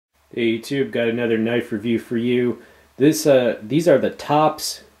Hey YouTube, got another knife review for you. These are the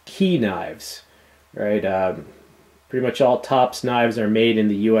Tops key knives, right? Pretty much all Tops knives are made in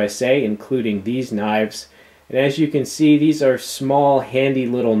the USA, including these knives. And as you can see, these are small, handy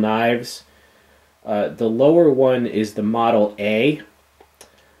little knives. The lower one is the Model A,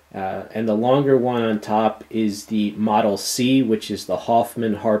 and the longer one on top is the Model C, which is the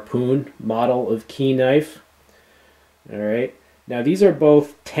Hoffman Harpoon model of key knife. All right. Now these are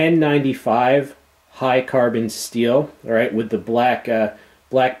both 1095 high carbon steel, all right, with the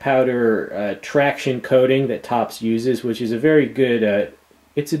black powder traction coating that Tops uses, which is a very good.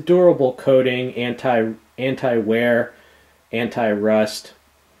 It's a durable coating, anti-wear, anti-rust.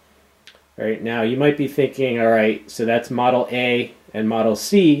 All right, now you might be thinking, all right, so that's Model A and Model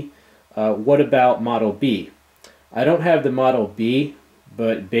C. What about Model B? I don't have the Model B,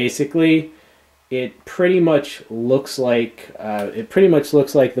 but basically it pretty much looks like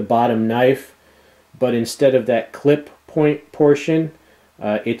the bottom knife, but instead of that clip point portion,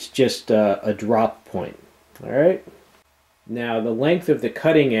 it's just a drop point. All right. Now the length of the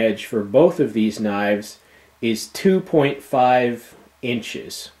cutting edge for both of these knives is 2.5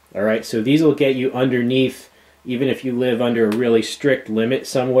 inches. All right, so these will get you underneath, even if you live under a really strict limit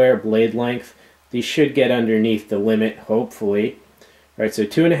somewhere, blade length. These should get underneath the limit, hopefully. Right, so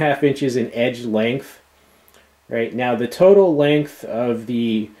 2.5 inches in edge length. Right, now the total length of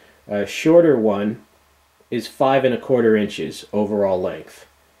the shorter one is 5.25 inches overall length.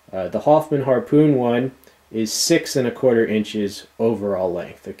 The Hoffman Harpoon one is 6.25 inches overall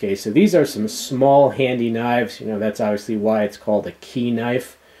length. Okay, so these are some small, handy knives. You know, that's obviously why it's called a key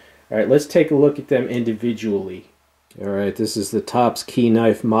knife. All right, let's take a look at them individually. All right, this is the Tops key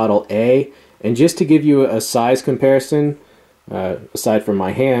knife Model A, and just to give you a size comparison. Aside from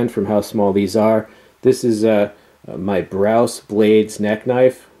my hand, from how small these are, this is my Browse Blades neck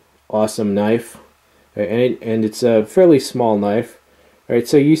knife. Awesome knife, and it's a fairly small knife. All right,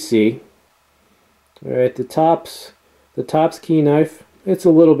 so you see, all right, the Tops key knife. It's a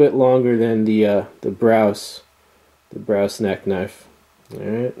little bit longer than the Browse neck knife. All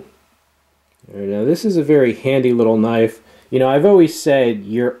right. All right, now this is a very handy little knife. You know, I've always said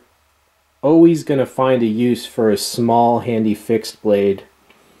you're always going to find a use for a small, handy fixed blade.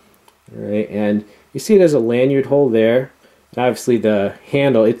 All right, and you see it has a lanyard hole there. And obviously the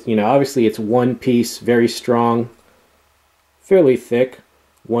handle, obviously it's one piece, very strong, fairly thick,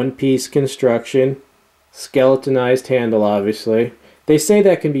 one piece construction, skeletonized handle, obviously. They say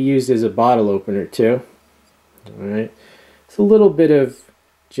that can be used as a bottle opener too. All right, it's a little bit of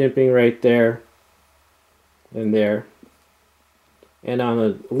jimping right there and there. And on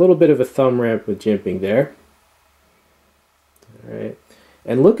a little bit of a thumb ramp with jimping there. All right,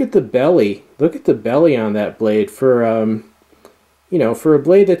 and look at the belly. Look at the belly on that blade. For for a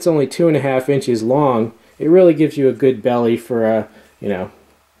blade that's only 2.5 inches long, it really gives you a good belly for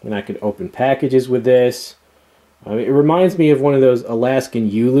when I could open packages with this. It reminds me of one of those Alaskan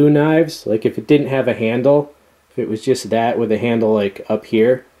Ulu knives. Like if it didn't have a handle, if it was just that with a handle like up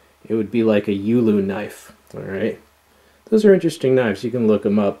here, it would be like a Ulu knife. All right. Those are interesting knives. You can look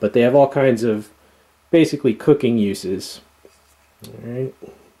them up, but they have all kinds of basically cooking uses. All right.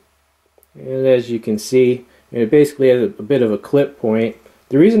 And as you can see, it basically has a bit of a clip point.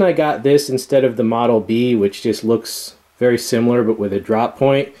 The reason I got this instead of the Model B, which just looks very similar but with a drop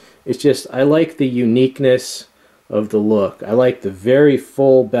point, is just I like the uniqueness of the look. I like the very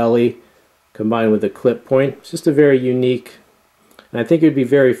full belly combined with the clip point. It's just a very unique, and I think it would be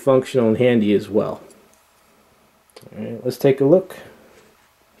very functional and handy as well. All right, let's take a look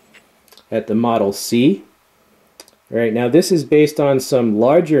at the Model C. All right, now this is based on some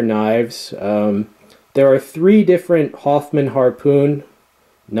larger knives. There are 3 different Hoffman Harpoon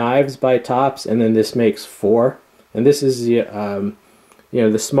knives by Tops, and then this makes 4. And this is the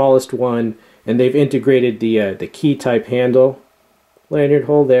the smallest one, and they've integrated the key type handle, lanyard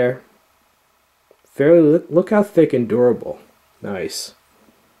hole there. Fairly look how thick and durable. Nice.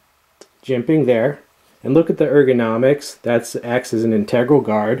 Jimping there. And look at the ergonomics. That acts as an integral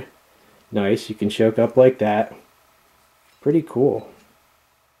guard. Nice, you can choke up like that. Pretty cool.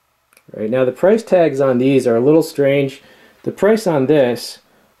 Right, now the price tags on these are a little strange. The price on this,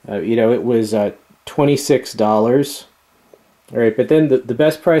 it was $26. All right, but then the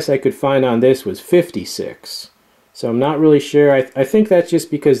best price I could find on this was $56. So I'm not really sure. I think that's just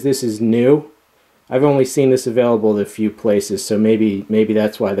because this is new. I've only seen this available at a few places, so maybe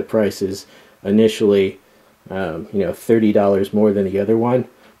that's why the price is initially $30 more than the other one.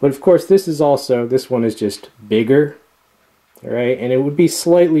 But of course this one is just bigger, all right, and it would be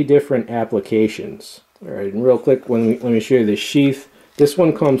slightly different applications. All right, and real quick, let me show you the sheath. This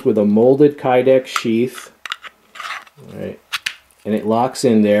one comes with a molded Kydex sheath. All right, and it locks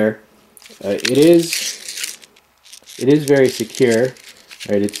in there. It is very secure.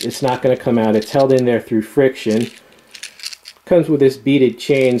 All right, it's not going to come out. It's held in there through friction. Comes with this beaded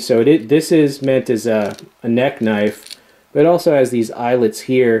chain, so this is meant as a neck knife, but it also has these eyelets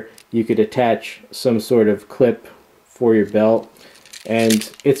here. You could attach some sort of clip for your belt,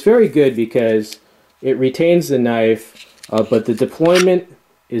 and it's very good because it retains the knife, but the deployment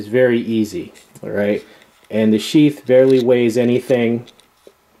is very easy. All right, and the sheath barely weighs anything,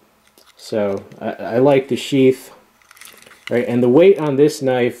 so I like the sheath. All right, and the weight on this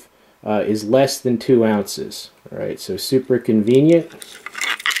knife is less than 2 ounces. All right, so super convenient.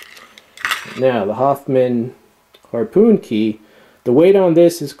 Now the Hoffman Harpoon key, the weight on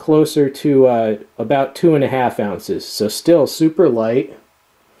this is closer to about 2.5 ounces, so still super light.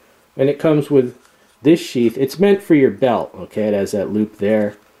 And it comes with this sheath. It's meant for your belt. Okay, it has that loop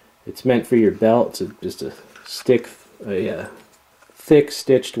there. It's meant for your belt. It's just a thick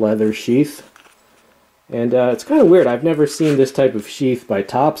stitched leather sheath. And it's kind of weird. I've never seen this type of sheath by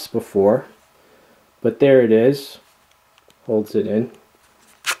Tops before. But there it is. Holds it in.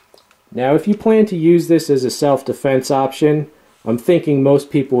 Now if you plan to use this as a self-defense option, I'm thinking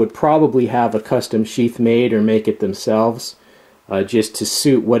most people would probably have a custom sheath made or make it themselves, just to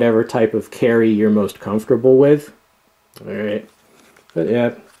suit whatever type of carry you're most comfortable with. Alright. But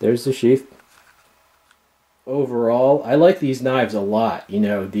yeah, there's the sheath. Overall, I like these knives a lot. You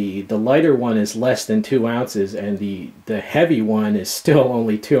know, the lighter one is less than 2 ounces, and the heavy one is still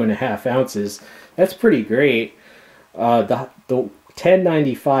only 2.5 ounces. That's pretty great. The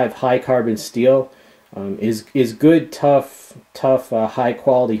 1095 high carbon steel is good, tough, high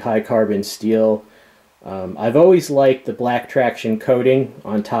quality high carbon steel. I've always liked the black traction coating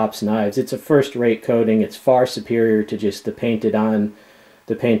on Tops knives. It's a first-rate coating. It's far superior to just the painted on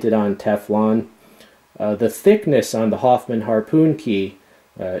Teflon. The thickness on the Hoffman Harpoon key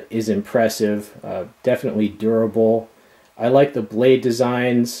is impressive, definitely durable. I like the blade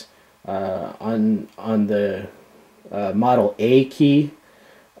designs on the Model A key.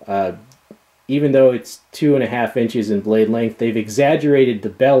 Even though it's 2.5 inches in blade length, they've exaggerated the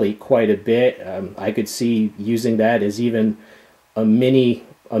belly quite a bit. I could see using that as even a mini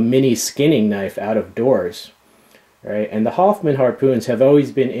skinning knife out of doors. Right? And the Hoffman Harpoons have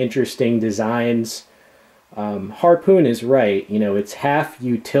always been interesting designs. Harpoon is right, you know, it's half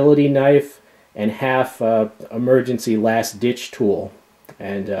utility knife and half emergency last ditch tool,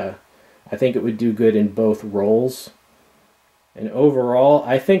 and I think it would do good in both roles. And overall,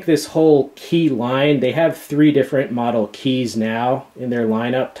 I think this whole key line, they have 3 different model keys now in their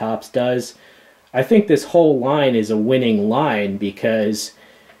lineup, Tops does. I think this whole line is a winning line because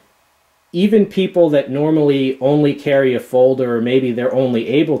even people that normally only carry a folder, or maybe they're only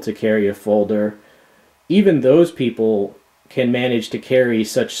able to carry a folder, even those people can manage to carry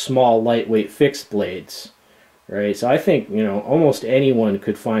such small, lightweight fixed blades, right? So I think, you know, almost anyone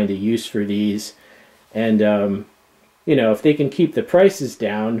could find a use for these. And, you know, if they can keep the prices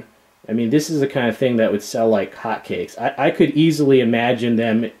down, I mean, this is the kind of thing that would sell like hotcakes. I could easily imagine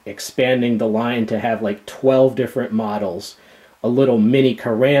them expanding the line to have like 12 different models. A little mini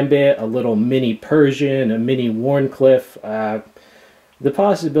Karambit, a little mini Persian, a mini Wharncliffe. The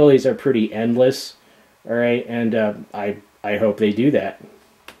possibilities are pretty endless. All right, and I hope they do that.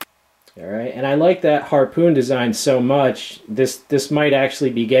 All right, and I like that Harpoon design so much. This might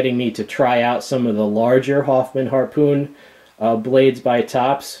actually be getting me to try out some of the larger Hoffman Harpoon blades by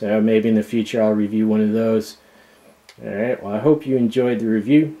Tops. Maybe in the future I'll review one of those. All right, well, I hope you enjoyed the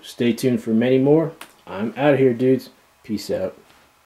review. Stay tuned for many more. I'm out of here, dudes. Peace out.